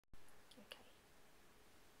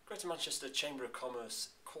Greater Manchester Chamber of Commerce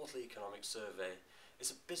Quarterly Economic Survey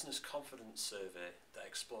is a business confidence survey that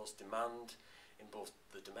explores demand in both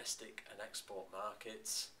the domestic and export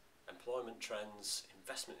markets, employment trends,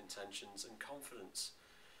 investment intentions and confidence.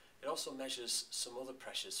 It also measures some other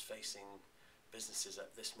pressures facing businesses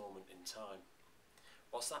at this moment in time.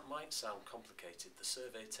 Whilst that might sound complicated, the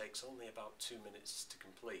survey takes only about 2 minutes to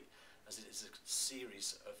complete, as it is a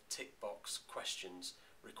series of tick box questions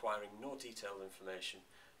requiring no detailed information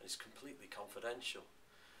and is completely confidential.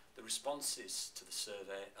 The responses to the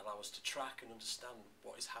survey allow us to track and understand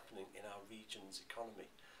what is happening in our region's economy,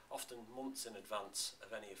 often months in advance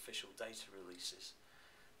of any official data releases.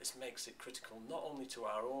 This makes it critical not only to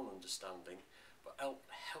our own understanding, but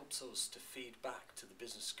helps us to feed back to the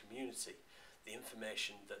business community the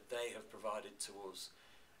information that they have provided to us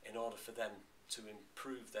in order for them to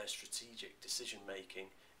improve their strategic decision making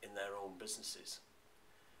in their own businesses.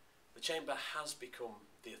 The Chamber has become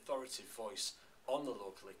the authoritative voice on the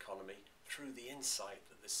local economy through the insight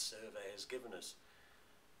that this survey has given us,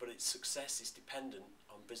 but its success is dependent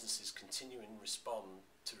on businesses continuing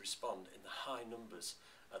to respond in the high numbers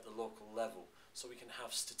at the local level, so we can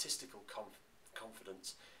have statistical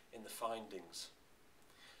confidence in the findings.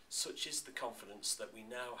 Such is the confidence that we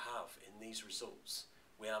now have in these results.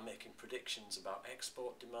 We are making predictions about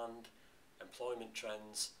export demand, employment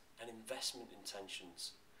trends and investment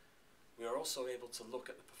intentions. We are also able to look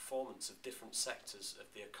at the performance of different sectors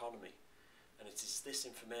of the economy, and it is this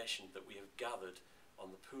information that we have gathered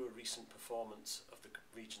on the poor recent performance of the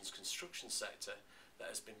region's construction sector that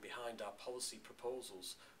has been behind our policy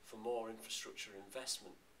proposals for more infrastructure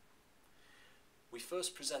investment. We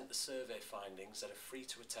first present the survey findings at a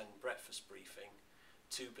free-to-attend breakfast briefing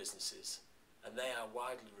to businesses, and they are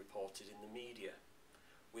widely reported in the media.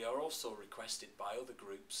 We are also requested by other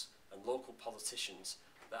groups and local politicians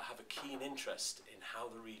that have a keen interest in how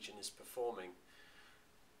the region is performing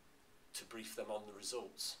to brief them on the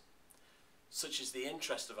results. Such is the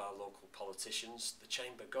interest of our local politicians, the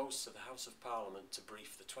Chamber goes to the House of Parliament to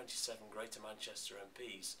brief the 27 Greater Manchester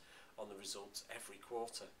MPs on the results every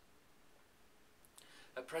quarter.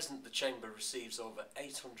 At present, the Chamber receives over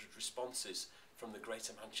 800 responses from the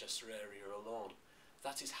Greater Manchester area alone.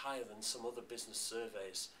 That is higher than some other business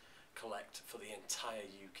surveys collect for the entire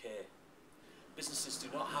UK. Businesses do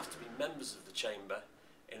not have to be members of the Chamber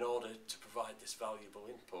in order to provide this valuable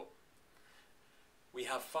input. We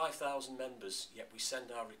have 5,000 members, yet we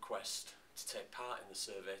send our request to take part in the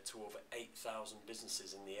survey to over 8,000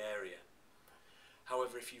 businesses in the area.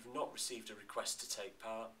 However, if you've not received a request to take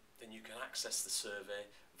part, then you can access the survey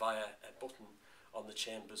via a button on the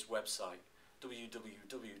Chamber's website,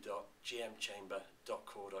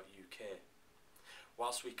 www.gmchamber.co.uk.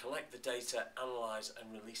 Whilst we collect the data, analyse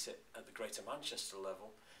and release it at the Greater Manchester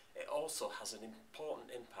level, it also has an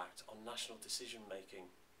important impact on national decision making.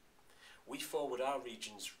 We forward our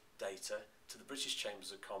region's data to the British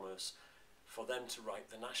Chambers of Commerce for them to write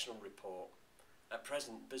the national report. At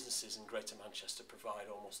present, businesses in Greater Manchester provide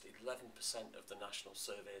almost 11% of the national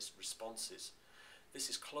survey's responses. This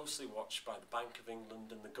is closely watched by the Bank of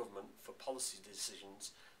England and the government for policy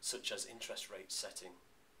decisions such as interest rate setting.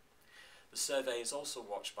 The survey is also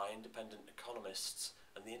watched by independent economists,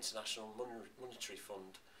 and the International Monetary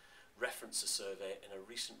Fund reference the survey in a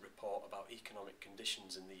recent report about economic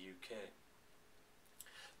conditions in the UK.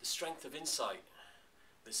 The strength of insight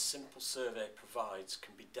this simple survey provides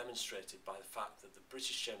can be demonstrated by the fact that the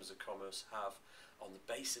British Chambers of Commerce have, on the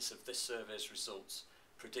basis of this survey's results,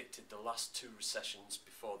 predicted the last 2 recessions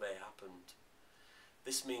before they happened.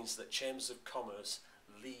 This means that Chambers of Commerce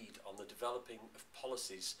lead on the developing of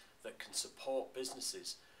policies that can support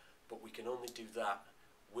businesses, but we can only do that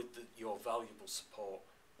with your valuable support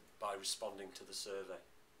by responding to the survey.